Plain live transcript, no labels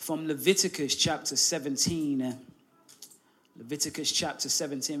from Leviticus chapter 17. Leviticus chapter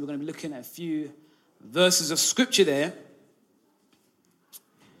 17. We're going to be looking at a few verses of scripture there.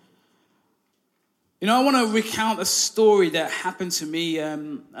 You know, I want to recount a story that happened to me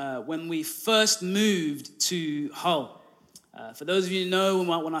when we first moved to Hull. For those of you who know,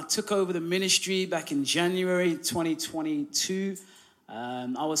 when I took over the ministry back in January 2022, I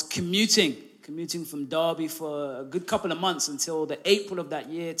was commuting from Derby for a good couple of months until the April of that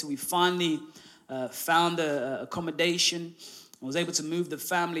year, till we finally found accommodation. I was able to move the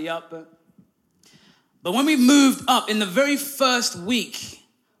family up. But when we moved up, in the very first week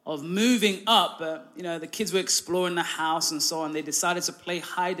of moving up, the kids were exploring the house and so on. They decided to play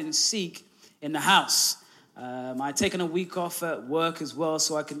hide and seek in the house. I had taken a week off at work as well,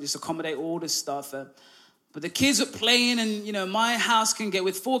 so I could just accommodate all this stuff. But the kids were playing, and, my house can get,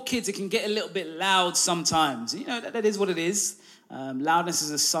 with 4 kids, it can get a little bit loud sometimes. That is what it is. Loudness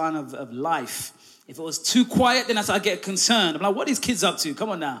is a sign of life. If it was too quiet, then I get concerned. I'm like, what are these kids up to?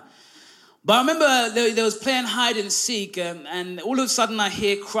 Come on now. But I remember they was playing hide and seek, and all of a sudden I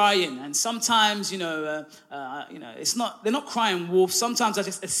hear crying. And sometimes, they're not crying wolf. Sometimes I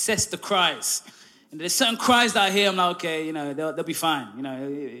just assess the cries. And there's certain cries that I hear, I'm like, okay, they'll be fine.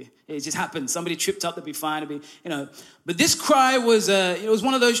 It just happens. Somebody tripped up, they'll be fine. But this cry was, it was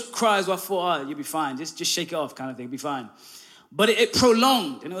one of those cries where I thought, you'll be fine. Just shake it off kind of thing, be fine. But it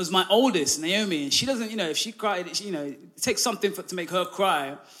prolonged, and it was my oldest, Naomi, and she doesn't, if she cried, it takes something to make her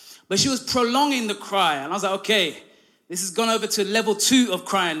cry. But she was prolonging the cry, and I was like, okay, this has gone over to level 2 of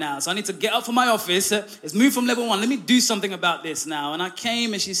crying now. So I need to get up from my office. Let's move from level 1. Let me do something about this now. And I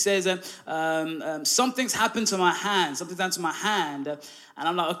came, and she says, something's happened to my hand. Something's happened to my hand. And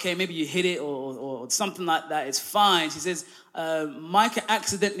I'm like, okay, maybe you hit it or something like that. It's fine. She says, Micah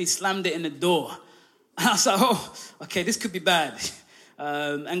accidentally slammed it in the door. And I was like, oh, okay, this could be bad.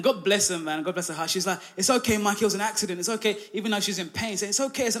 And God bless her, man. God bless her heart. She's like, it's okay, Mike, it was an accident. It's okay. Even though she's in pain, saying, it's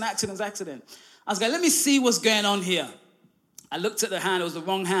okay, it's an accident, it's an accident. I was like, let me see what's going on here. I looked at the hand. It was the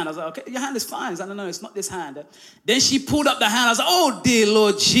wrong hand. I was like, okay, your hand is fine. I was like, no, it's not this hand. Then she pulled up the hand. I was like, oh, dear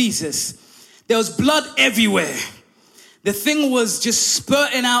Lord Jesus. There was blood everywhere. The thing was just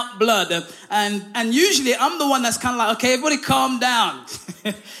spurting out blood. And usually I'm the one that's kind of like, okay, everybody calm down.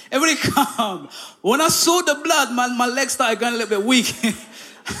 Everybody calm. When I saw the blood, my legs started going a little bit weak.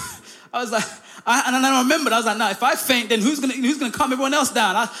 I was like, and then I remembered, I was like, no, if I faint, then who's gonna calm everyone else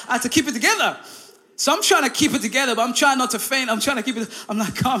down? I had to keep it together. So I'm trying to keep it together, but I'm trying not to faint. I'm trying to keep it. I'm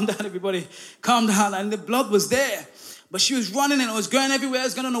like, calm down, everybody. Calm down. And the blood was there. But she was running and it was going everywhere. It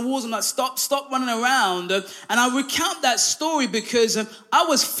was going on the walls. I'm like, stop running around. And I recount that story because I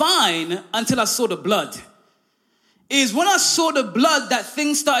was fine until I saw the blood. It is when I saw the blood that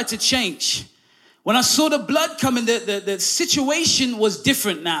things started to change. When I saw the blood coming, the situation was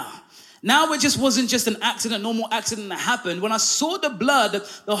different now. Now it just wasn't just an accident, normal accident that happened. When I saw the blood,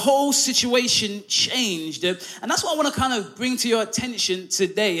 the whole situation changed. And that's what I want to kind of bring to your attention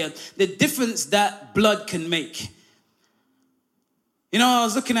today, the difference that blood can make. I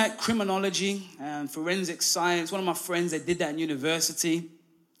was looking at criminology and forensic science. One of my friends, they did that in university.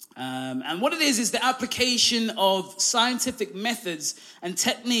 And what it is the application of scientific methods and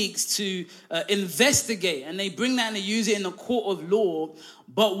techniques to investigate. And they bring that and they use it in the court of law.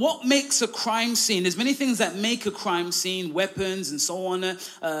 But what makes a crime scene? There's many things that make a crime scene, weapons and so on.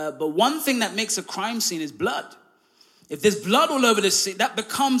 But one thing that makes a crime scene is blood. If there's blood all over the scene, that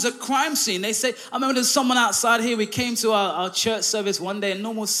becomes a crime scene. They say, I remember there's someone outside here. We came to our church service one day, a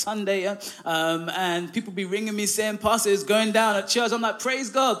normal Sunday, and people be ringing me saying, Pastor, it's going down at church. I'm like, praise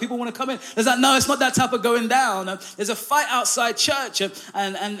God. People want to come in. There's like, no, it's not that type of going down. There's a fight outside church,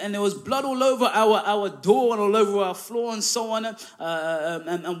 and there was blood all over our door and all over our floor and so on.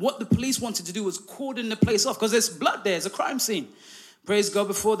 And what the police wanted to do was cordon the place off because there's blood there. It's a crime scene. Praise God,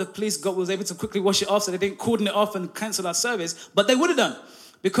 before the police was able to quickly wash it off so they didn't cordon it off and cancel our service. But they would have done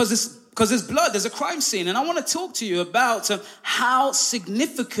because there's blood, there's a crime scene. And I want to talk to you about how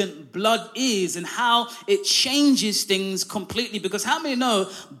significant blood is and how it changes things completely. Because how many know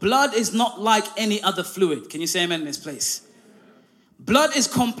blood is not like any other fluid? Can you say amen in this place? Blood is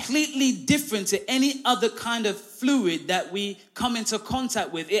completely different to any other kind of fluid that we come into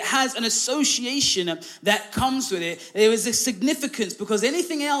contact with. It has an association that comes with it. There is a significance because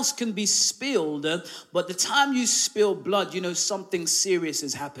anything else can be spilled, but the time you spill blood, something serious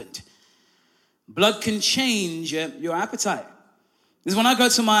has happened. Blood can change your appetite. This is when I go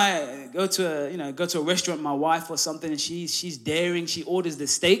to a restaurant, my wife or something, and she's daring. She orders the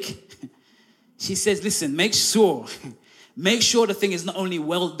steak. She says, "Listen, make sure the thing is not only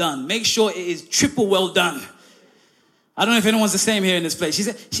well done. Make sure it is triple well done." I don't know if anyone's the same here in this place.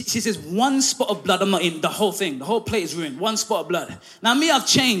 She says, one spot of blood, I'm not in. The whole thing, the whole plate is ruined. One spot of blood. Now me, I've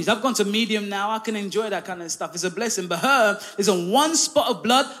changed. I've gone to medium now. I can enjoy that kind of stuff. It's a blessing. But her is on one spot of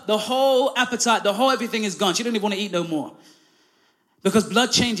blood. The whole appetite, the whole everything is gone. She don't even want to eat no more. Because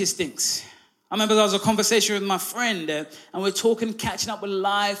blood changes things. I remember there was a conversation with my friend and we're talking, catching up with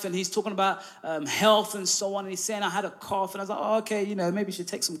life, and he's talking about health and so on. And he's saying, I had a cough. And I was like, oh, okay, maybe you should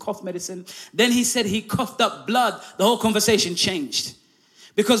take some cough medicine. Then he said he coughed up blood. The whole conversation changed.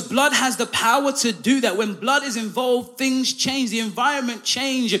 Because blood has the power to do that. When blood is involved, things change. The environment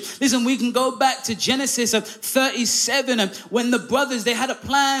changes. Listen, we can go back to Genesis 37. When the brothers, they had a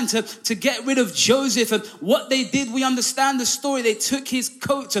plan to get rid of Joseph. And what they did, we understand the story. They took his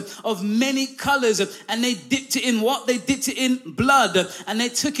coat of many colors and they dipped it in what? They dipped it in blood. And they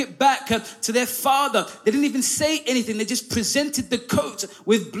took it back to their father. They didn't even say anything. They just presented the coat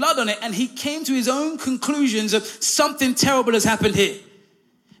with blood on it. And he came to his own conclusions of something terrible has happened here.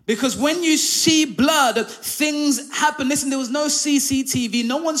 Because when you see blood, things happen. Listen, there was no CCTV.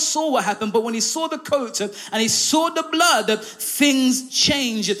 No one saw what happened. But when he saw the coat and he saw the blood, things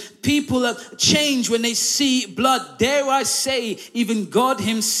change. People change when they see blood. Dare I say, even God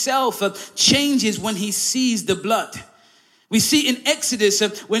himself changes when he sees the blood. We see in Exodus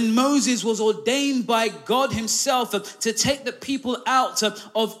when Moses was ordained by God himself to take the people out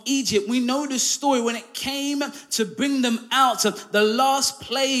of Egypt. We know the story when it came to bring them out. The last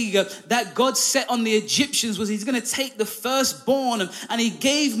plague that God set on the Egyptians was he's going to take the firstborn, and he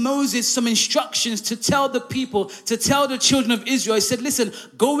gave Moses some instructions to tell the people, to tell the children of Israel. He said, listen,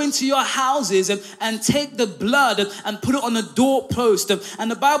 go into your houses and take the blood and put it on the doorpost. And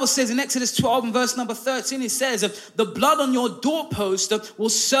the Bible says in Exodus 12 and verse number 13, it says, the blood on your doorpost will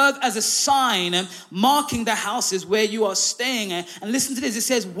serve as a sign marking the houses where you are staying. And listen to this. It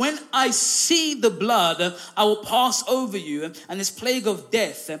says, when I see the blood, I will pass over you, and this plague of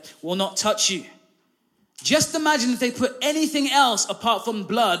death will not touch you. Just imagine if they put anything else apart from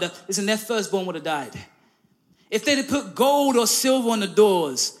blood, listen, their firstborn would have died. If they'd have put gold or silver on the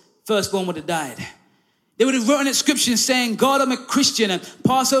doors, firstborn would have died. They would have written in scripture saying, God, I'm a Christian, and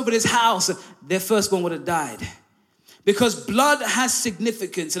pass over this house, their firstborn would have died. Because blood has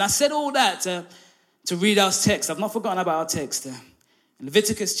significance. And I said all that to read our text. I've not forgotten about our text. In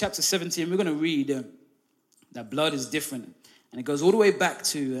Leviticus chapter 17, we're going to read that blood is different. And it goes all the way back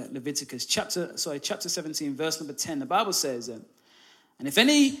to Leviticus chapter 17, verse number 10. The Bible says, and if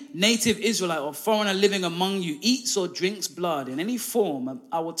any native Israelite or foreigner living among you eats or drinks blood in any form,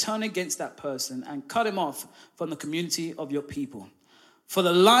 I will turn against that person and cut him off from the community of your people. For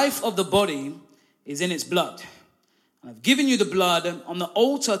the life of the body is in its blood. And I've given you the blood on the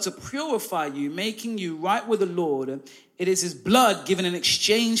altar to purify you, making you right with the Lord. It is his blood given in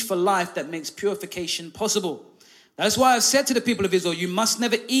exchange for life that makes purification possible. That's why I've said to the people of Israel, you must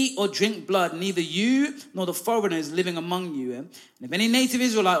never eat or drink blood, neither you nor the foreigners living among you. And if any native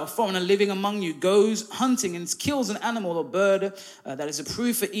Israelite or foreigner living among you goes hunting and kills an animal or bird that is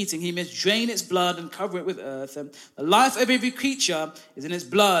approved for eating, he must drain its blood and cover it with earth. The life of every creature is in its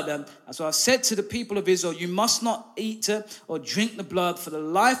blood. That's why I've said to the people of Israel, you must not eat or drink the blood, for the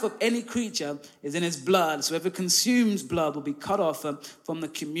life of any creature is in its blood. So whoever consumes blood will be cut off from the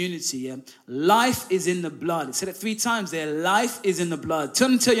community. Life is in the blood. It said it 3 times there. Life is in the blood.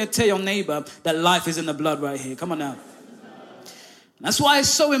 Turn and tell your neighbor that life is in the blood right here. Come on now. That's why it's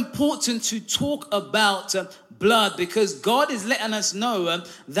so important to talk about blood, because God is letting us know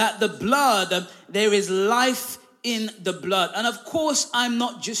that the blood, there is life in the blood. And of course, I'm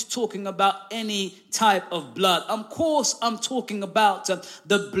not just talking about any type of blood. Of course, I'm talking about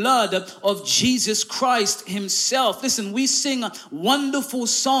the blood of Jesus Christ himself. Listen, we sing wonderful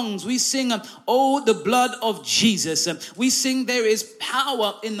songs. We sing, oh, the blood of Jesus. We sing, there is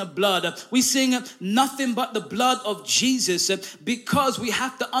power in the blood. We sing nothing but the blood of Jesus, because we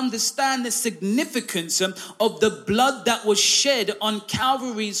have to understand the significance of the blood that was shed on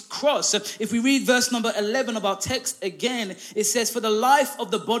Calvary's cross. If we read verse number 11 of our text again, it says, for the life of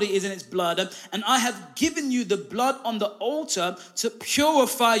the body is in its blood, and I have given you the blood on the altar to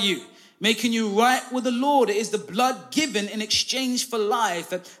purify you, making you right with the Lord. It is the blood given in exchange for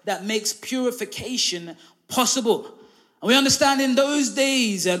life that makes purification possible. And we understand in those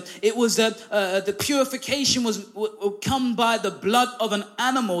days, it was the purification would come by the blood of an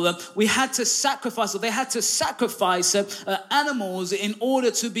animal. We had to sacrifice, or they had to sacrifice animals in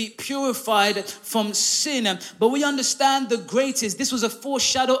order to be purified from sin. But we understand the greatest. This was a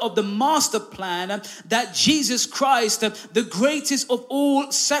foreshadow of the master plan that Jesus Christ, the greatest of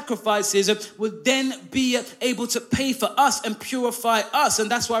all sacrifices, would then be able to pay for us and purify us. And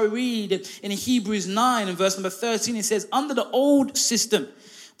that's why we read in Hebrews 9 and verse number 13, it says, under the old system,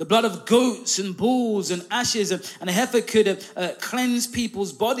 the blood of goats and bulls and ashes and a heifer could cleanse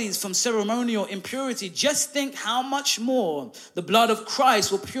people's bodies from ceremonial impurity. Just think how much more the blood of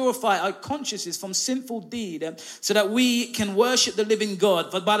Christ will purify our consciences from sinful deed so that we can worship the living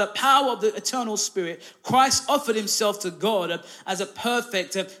God. For by the power of the eternal Spirit, Christ offered himself to God as a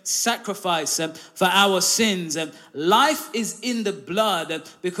perfect sacrifice for our sins. Life is in the blood,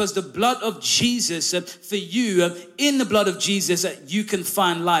 because the blood of Jesus for you, in the blood of Jesus, you can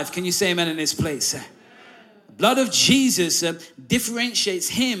find life. Can you say amen in this place? The blood of Jesus differentiates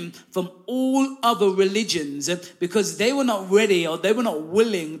him from all other religions because they were not ready, or they were not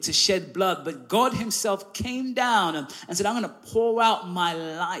willing to shed blood. But God himself came down and said, I'm going to pour out my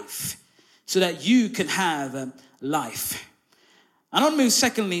life so that you can have life. And I'll move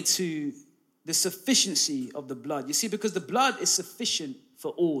secondly to the sufficiency of the blood. You see, because the blood is sufficient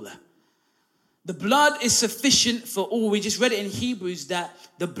for all. The blood is sufficient for all. We just read it in Hebrews that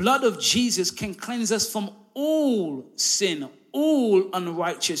the blood of Jesus can cleanse us from all sin, all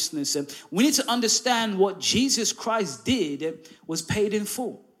unrighteousness. We need to understand what Jesus Christ did was paid in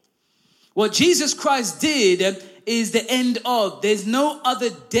full. What Jesus Christ did is the end of. There's no other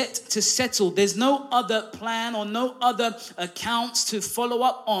debt to settle. There's no other plan or no other accounts to follow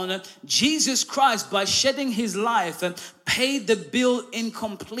up on. Jesus Christ, by shedding his life, paid the bill in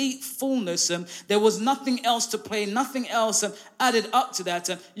complete fullness. There was nothing else to pay, nothing else added up to that.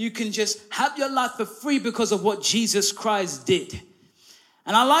 You can just have your life for free because of what Jesus Christ did.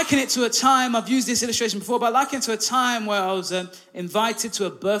 And I liken it to a time, I've used this illustration before, but I liken it to a time where I was invited to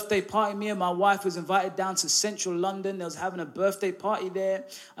a birthday party. Me and my wife was invited down to central London. They was having a birthday party there.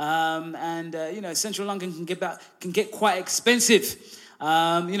 Central London can get quite expensive.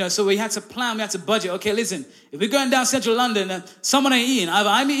 So we had to plan, we had to budget. Okay, listen, if we're going down central London, someone ain't eating. Either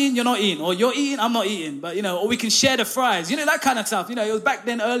I'm eating, you're not eating. Or you're eating, I'm not eating. But, or we can share the fries. That kind of stuff. It was back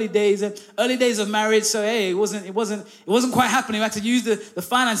then, early days of marriage. So, hey, it wasn't quite happening. We had to use the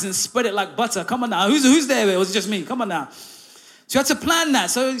finances and spread it like butter. Come on now. Who's there? It was just me. Come on now. So you had to plan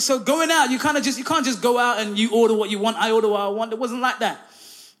that. So going out, you can't just go out and you order what you want. I order what I want. It wasn't like that.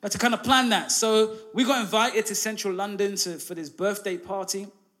 I had to kind of plan that. So we got invited to central London for this birthday party.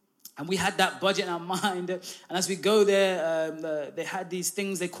 And we had that budget in our mind. And as we go there, they had these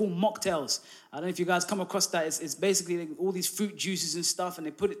things they call mocktails. I don't know if you guys come across that. It's basically all these fruit juices and stuff. And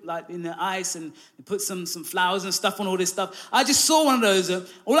they put it like in the ice and they put some flowers and stuff on all this stuff. I just saw one of those.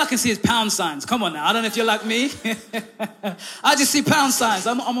 All I can see is pound signs. Come on now. I don't know if you're like me. I just see pound signs.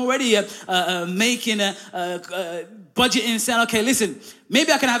 I'm already making a budgeting, saying, okay, listen,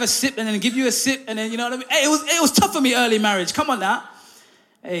 maybe I can have a sip and then give you a sip. And then, you know what I mean? Hey, it was tough for me early marriage. Come on now.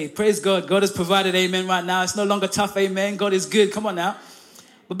 Hey, praise God. God has provided, amen, right now. It's no longer tough, amen. God is good. Come on now.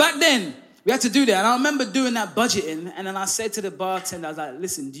 But back then, we had to do that. And I remember doing that budgeting. And then I said to the bartender, I was like,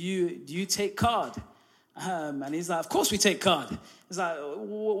 listen, do you take card? And he's like, of course we take card. He's like,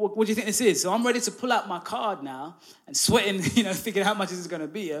 what do you think this is? So I'm ready to pull out my card now and sweating, thinking how much this is going to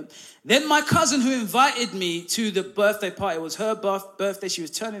be. Then my cousin who invited me to the birthday party, it was her birthday. She was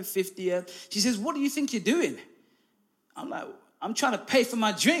turning 50. She says, what do you think you're doing? I'm like, I'm trying to pay for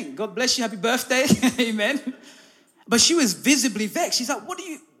my drink. God bless you. Happy birthday. Amen. But she was visibly vexed. She's like,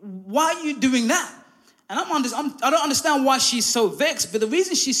 why are you doing that? And I don't understand why she's so vexed. But the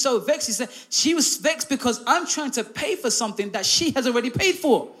reason she's so vexed is that she was vexed because I'm trying to pay for something that she has already paid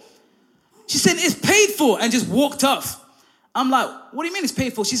for. She said, it's paid for, and just walked off. I'm like, what do you mean it's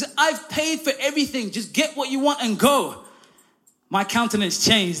paid for? She said, I've paid for everything. Just get what you want and go. My countenance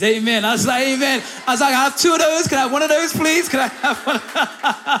changed. Amen. I was like, amen. I was like, I have two of those. Can I have one of those, please? Can I have one?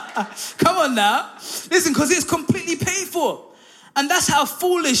 Come on now. Listen, because it's completely paid for. And that's how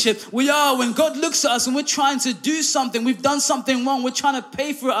foolish we are when God looks at us and we're trying to do something. We've done something wrong. We're trying to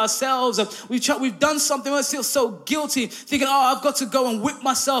pay for it ourselves. We've done something. I feel so guilty, thinking, I've got to go and whip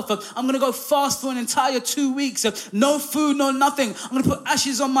myself up. I'm going to go fast for an entire 2 weeks. No food, no nothing. I'm going to put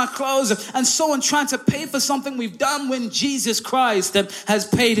ashes on my clothes and so on, trying to pay for something we've done when Jesus Christ has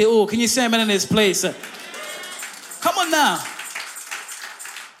paid it all. Can you say amen in this place? Come on now.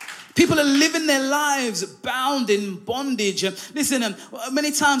 People are living their lives bound in bondage. Listen,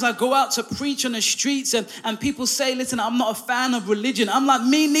 many times I go out to preach on the streets and people say, listen, I'm not a fan of religion. I'm like,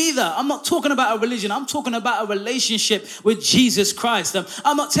 me neither. I'm not talking about a religion. I'm talking about a relationship with Jesus Christ.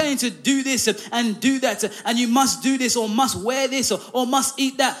 I'm not telling you to do this and do that and you must do this or must wear this or must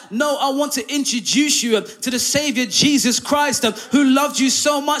eat that. No, I want to introduce you to the Savior Jesus Christ who loved you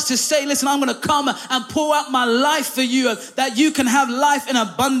so much to say, listen, I'm going to come and pour out my life for you that you can have life in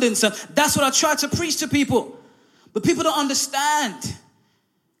abundance. That's what I try to preach to people. But people don't understand.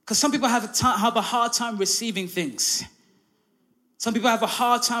 Because some people have a hard time receiving things. Some people have a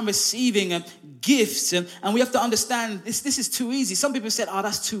hard time receiving gifts. And we have to understand this is too easy. Some people said, oh,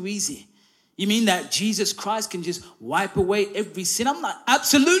 that's too easy. You mean that Jesus Christ can just wipe away every sin? I'm like,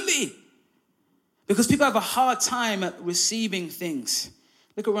 absolutely. Because people have a hard time at receiving things.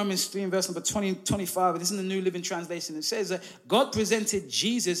 Look at Romans 3 and verse number 25. This is in the New Living Translation. It says that God presented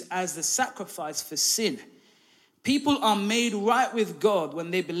Jesus as the sacrifice for sin. People are made right with God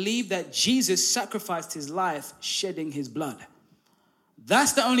when they believe that Jesus sacrificed his life, shedding his blood.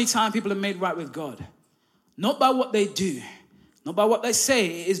 That's the only time people are made right with God. Not by what they do, not by what they say.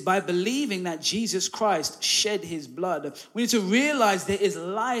 It is by believing that Jesus Christ shed his blood. We need to realize there is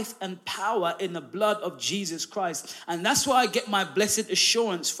life and power in the blood of Jesus Christ. And that's where I get my blessed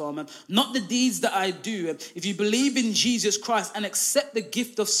assurance from. Not the deeds that I do. If you believe in Jesus Christ and accept the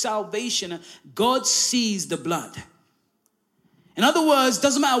gift of salvation, God sees the blood. In other words,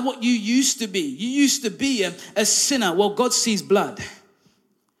 doesn't matter what you used to be. You used to be a sinner. Well, God sees blood.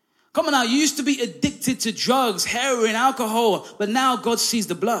 Come on now, you used to be addicted to drugs, heroin, alcohol, but now God sees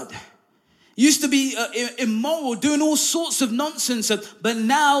the blood. You used to be immoral, doing all sorts of nonsense, but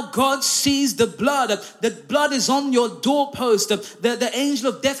now God sees the blood. The blood is on your doorpost. The angel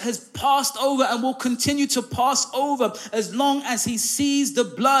of death has passed over and will continue to pass over as long as he sees the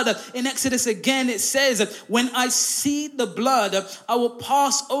blood. In Exodus again, it says, when I see the blood, I will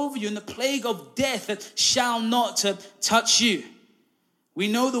pass over you and the plague of death shall not touch you. We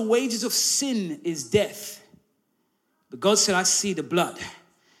know the wages of sin is death. But God said, I see the blood.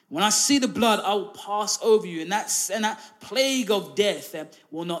 When I see the blood, I will pass over you. And that plague of death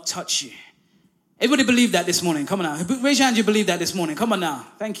will not touch you. Everybody believe that this morning. Come on now. Raise your hand, you believe that this morning. Come on now.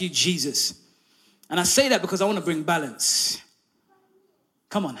 Thank you, Jesus. And I say that because I want to bring balance.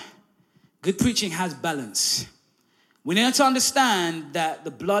 Come on. Good preaching has balance. We need to understand that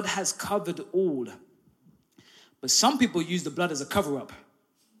the blood has covered all. But some people use the blood as a cover-up.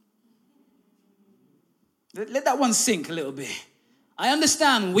 Let that one sink a little bit. I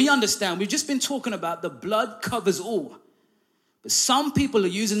understand, we understand. We've just been talking about the blood covers all. But some people are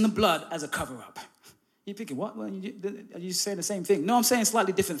using the blood as a cover-up. You're thinking, what? Well, are you saying the same thing? No, I'm saying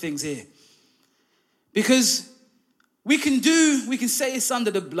slightly different things here. Because we can say it's under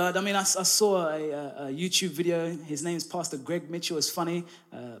the blood. I mean, I saw a YouTube video. His name is Pastor Greg Mitchell. It's funny.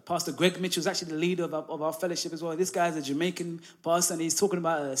 Pastor Greg Mitchell is actually the leader of our fellowship as well. This guy is a Jamaican pastor, and he's talking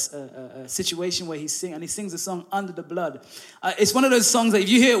about a situation where he sings a song, Under the Blood. It's one of those songs that if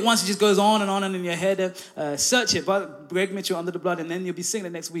you hear it once, it just goes on and in your head. Search it, Greg Mitchell, Under the Blood, and then you'll be singing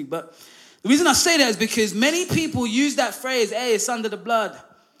it next week. But the reason I say that is because many people use that phrase, hey, it's under the blood.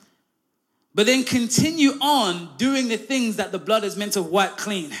 But then continue on doing the things that the blood is meant to wipe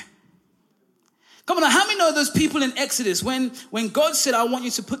clean. Come on now, how many know those people in Exodus? When God said, I want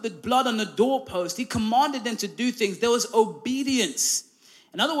you to put the blood on the doorpost, he commanded them to do things. There was obedience.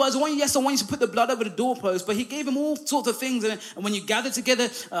 In other words, I want you to put the blood over the doorpost, but he gave them all sorts of things. And when you gather together,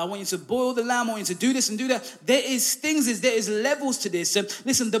 I want you to boil the lamb, I want you to do this and do that. There is levels to this.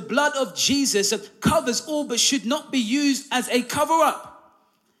 Listen, the blood of Jesus covers all, but should not be used as a cover-up.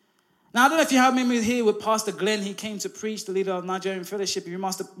 Now, I don't know if you have me here with Pastor Glenn. He came to preach, the leader of Nigerian Fellowship. If you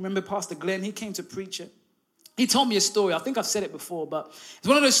must remember Pastor Glenn, he came to preach it. He told me a story. I think I've said it before, but it's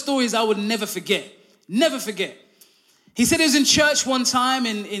one of those stories I would never forget. Never forget. He said he was in church one time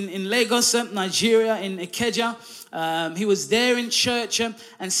in Lagos, Nigeria, in Ikeja. He was there in church, and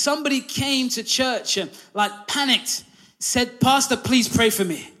somebody came to church, panicked, said, Pastor, please pray for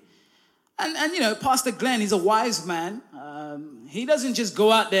me. And you know, Pastor Glenn, he's a wise man. He doesn't just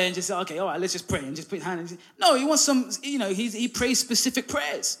go out there and just say, okay, all right, let's just pray and just put his hand in. No, he wants some, you know, he prays specific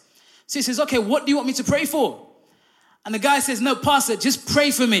prayers. So he says, okay, what do you want me to pray for? And the guy says, no, Pastor, just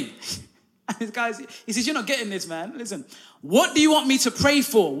pray for me. And this guy, he says, you're not getting this, man. Listen, what do you want me to pray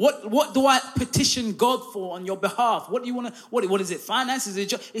for? What do I petition God for on your behalf? What do you want to, what is it? Finances?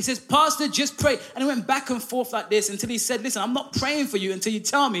 He says, Pastor, just pray. And he went back and forth like this until he said, listen, I'm not praying for you until you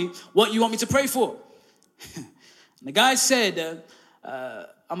tell me what you want me to pray for. And the guy said,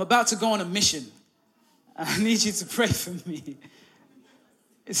 I'm about to go on a mission. And I need you to pray for me.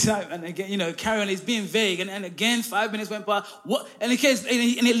 It's like, and again, carry on. He's being vague. And again, 5 minutes went by. What? And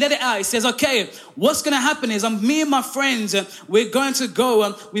he let it out. He says, okay, what's going to happen is me and my friends, we're going to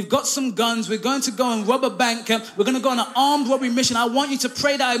go. We've got some guns. We're going to go and rob a bank. We're going to go on an armed robbery mission. I want you to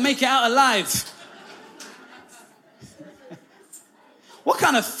pray that I make it out alive. What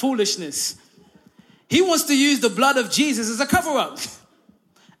kind of foolishness? He wants to use the blood of Jesus as a cover-up.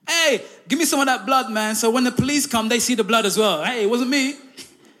 Hey, give me some of that blood, man. So when the police come, they see the blood as well. Hey, it wasn't me.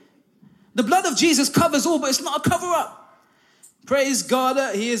 The blood of Jesus covers all, but it's not a cover-up. Praise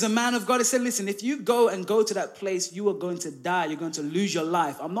God. He is a man of God. He said, listen, if you go to that place, you are going to die. You're going to lose your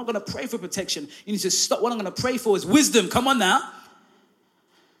life. I'm not going to pray for protection. You need to stop. What I'm going to pray for is wisdom. Come on now.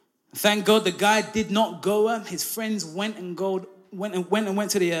 Thank God the guy did not go. His friends went to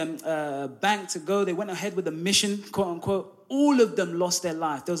the bank to go. They went ahead with the mission, quote unquote. All of them lost their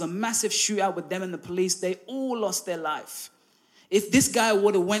life. There was a massive shootout with them and the police. They all lost their life. If this guy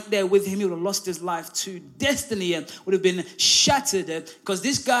would have went there with him, he would have lost his life too. Destiny would have been shattered because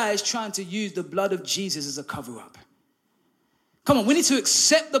this guy is trying to use the blood of Jesus as a cover-up. Come on, we need to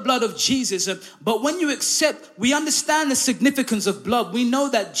accept the blood of Jesus. But when you accept, we understand the significance of blood. We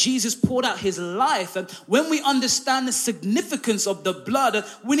know that Jesus poured out his life. And when we understand the significance of the blood,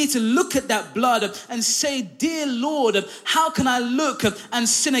 we need to look at that blood and say, dear Lord, how can I look and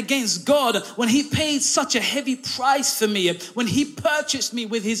sin against God when he paid such a heavy price for me, when he purchased me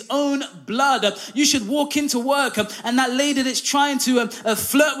with his own blood? You should walk into work and that lady that's trying to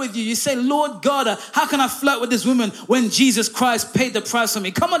flirt with you, you say, Lord God, how can I flirt with this woman when Jesus Christ paid the price for me?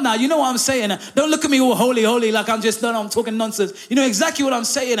 Come on now, you know what I'm saying. Don't look at me all holy like I'm talking nonsense. You know exactly what I'm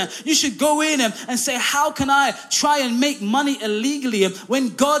saying. You should go in and say, how can I try and make money illegally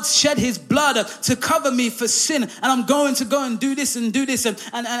when God shed his blood to cover me for sin, and I'm going to go and do this and do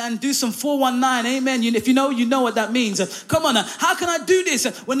some 419, amen. If you know what that means. Come on now, how can I do this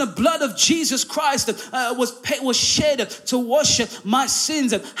when the blood of Jesus Christ was shed to wash my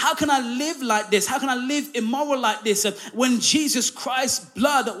sins? How can I live like this? How can I live immoral like this when Jesus Christ's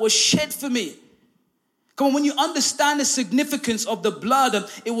blood was shed for me? Come on, when you understand the significance of the blood,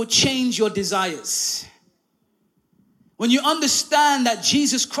 it will change your desires. When you understand that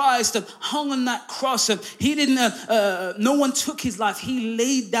Jesus Christ hung on that cross, he didn't. No one took his life. He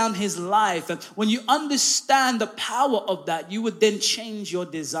laid down his life. When you understand the power of that, you would then change your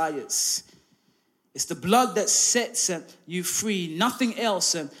desires. It's the blood that sets you free. Nothing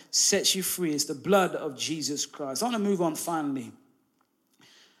else sets you free. It's the blood of Jesus Christ. I want to move on finally.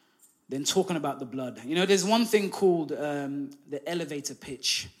 Then talking about the blood. There's one thing called the elevator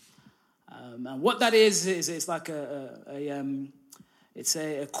pitch. And what that is it's like it's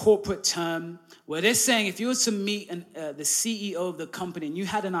a corporate term where they're saying if you were to meet the CEO of the company and you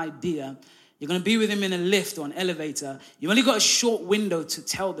had an idea, you're going to be with him in a lift or an elevator, you've only got a short window to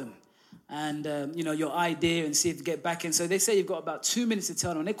tell them. And, your idea and see if you get back in. So they say you've got about 2 minutes to tell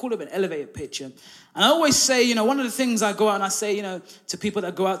them. And they call it an elevator pitch. And I always say, one of the things I go out and I say, to people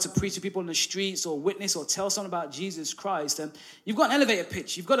that go out to preach to people in the streets or witness or tell someone about Jesus Christ, and you've got an elevator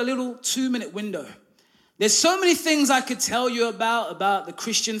pitch. You've got a little 2-minute window. There's so many things I could tell you about the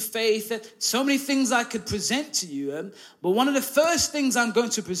Christian faith, so many things I could present to you. But one of the first things I'm going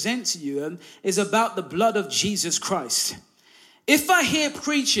to present to you is about the blood of Jesus Christ. If I hear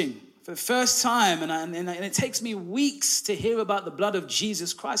preaching for the first time, and it takes me weeks to hear about the blood of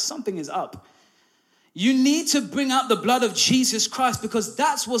Jesus Christ, something is up. You need to bring out the blood of Jesus Christ because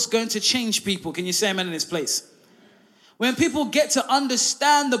that's what's going to change people. Can you say amen in this place? When people get to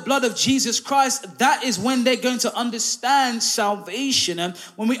understand the blood of Jesus Christ, that is when they're going to understand salvation. And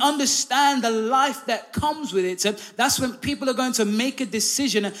when we understand the life that comes with it, that's when people are going to make a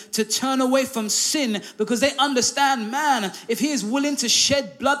decision to turn away from sin because they understand, man, if he is willing to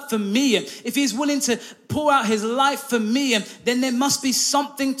shed blood for me, if he's willing to pour out his life for me, then there must be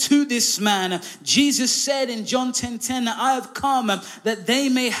something to this man. Jesus said in John 10:10 that I have come that they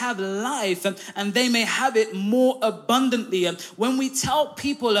may have life and they may have it more abundantly. When we tell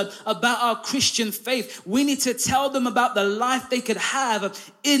people about our Christian faith, we need to tell them about the life they could have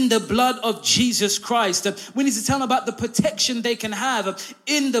in the blood of Jesus Christ. We need to tell them about the protection they can have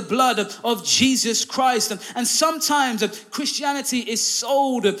in the blood of Jesus Christ. And sometimes Christianity is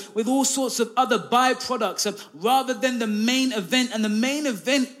sold with all sorts of other byproducts rather than the main event. And the main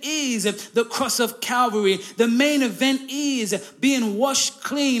event is the cross of Calvary. The main event is being washed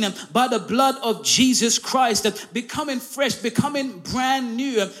clean by the blood of Jesus Christ, becoming fresh, becoming brand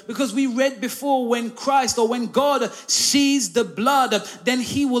new. Because we read before, when Christ or when God sees the blood, then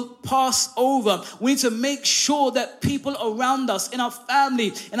he will pass over. We need to make sure that people around us, in our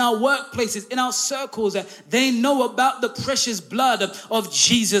family, in our workplaces, in our circles, they know about the precious blood of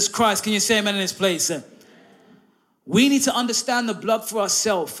Jesus Christ. Can you say amen in this place? We need to understand the blood for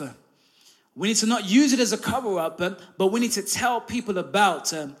ourselves. We need to not use it as a cover-up, but we need to tell people about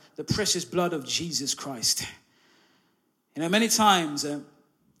the precious blood of Jesus Christ. You know, many times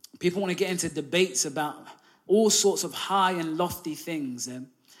people want to get into debates about all sorts of high and lofty things.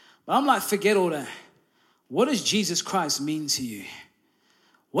 But I'm like, forget all that. What does Jesus Christ mean to you?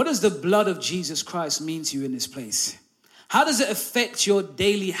 What does the blood of Jesus Christ mean to you in this place? How does it affect your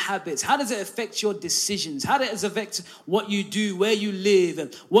daily habits? How does it affect your decisions? How does it affect what you do, where you live,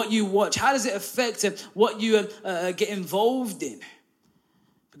 and what you watch? How does it affect what you get involved in?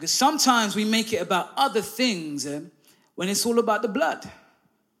 Because sometimes we make it about other things when it's all about the blood.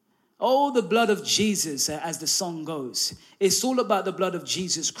 Oh, the blood of Jesus, as the song goes. It's all about the blood of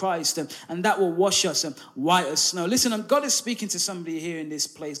Jesus Christ, and that will wash us white as snow. Listen, God is speaking to somebody here in this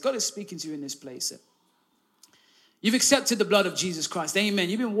place. God is speaking to you in this place. You've accepted the blood of Jesus Christ. Amen.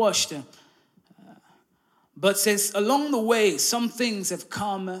 You've been washed. But says along the way, some things have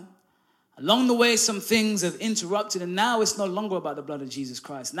come. Along the way, some things have interrupted. And now it's no longer about the blood of Jesus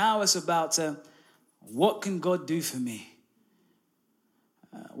Christ. Now it's about what can God do for me?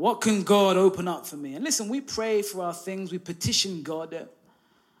 What can God open up for me? And listen, we pray for our things. We petition God.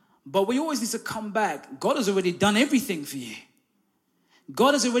 But we always need to come back. God has already done everything for you.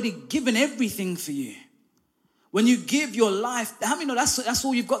 God has already given everything for you. When you give your life, how many know that's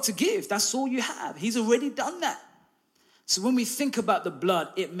all you've got to give? That's all you have. He's already done that. So when we think about the blood,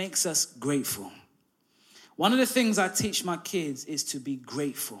 it makes us grateful. One of the things I teach my kids is to be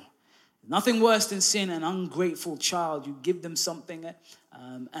grateful. Nothing worse than seeing an ungrateful child. You give them something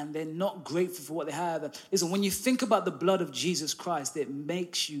and they're not grateful for what they have. Listen, when you think about the blood of Jesus Christ, it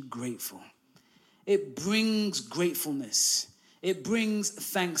makes you grateful. It brings gratefulness. It brings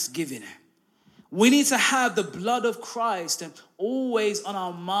thanksgiving. We need to have the blood of Christ always on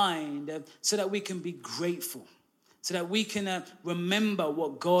our mind so that we can be grateful, so that we can remember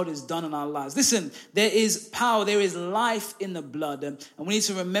what God has done in our lives. Listen, there is power, there is life in the blood, and we need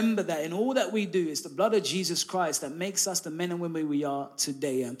to remember that in all that we do. It's the blood of Jesus Christ that makes us the men and women we are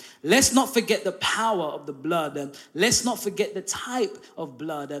today. Let's not forget the power of the blood. Let's not forget the type of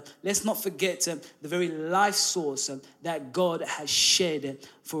blood. Let's not forget the very life source that God has shed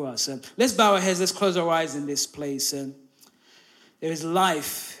for us. Let's bow our heads. Let's close our eyes in this place. There is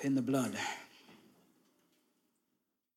life in the blood.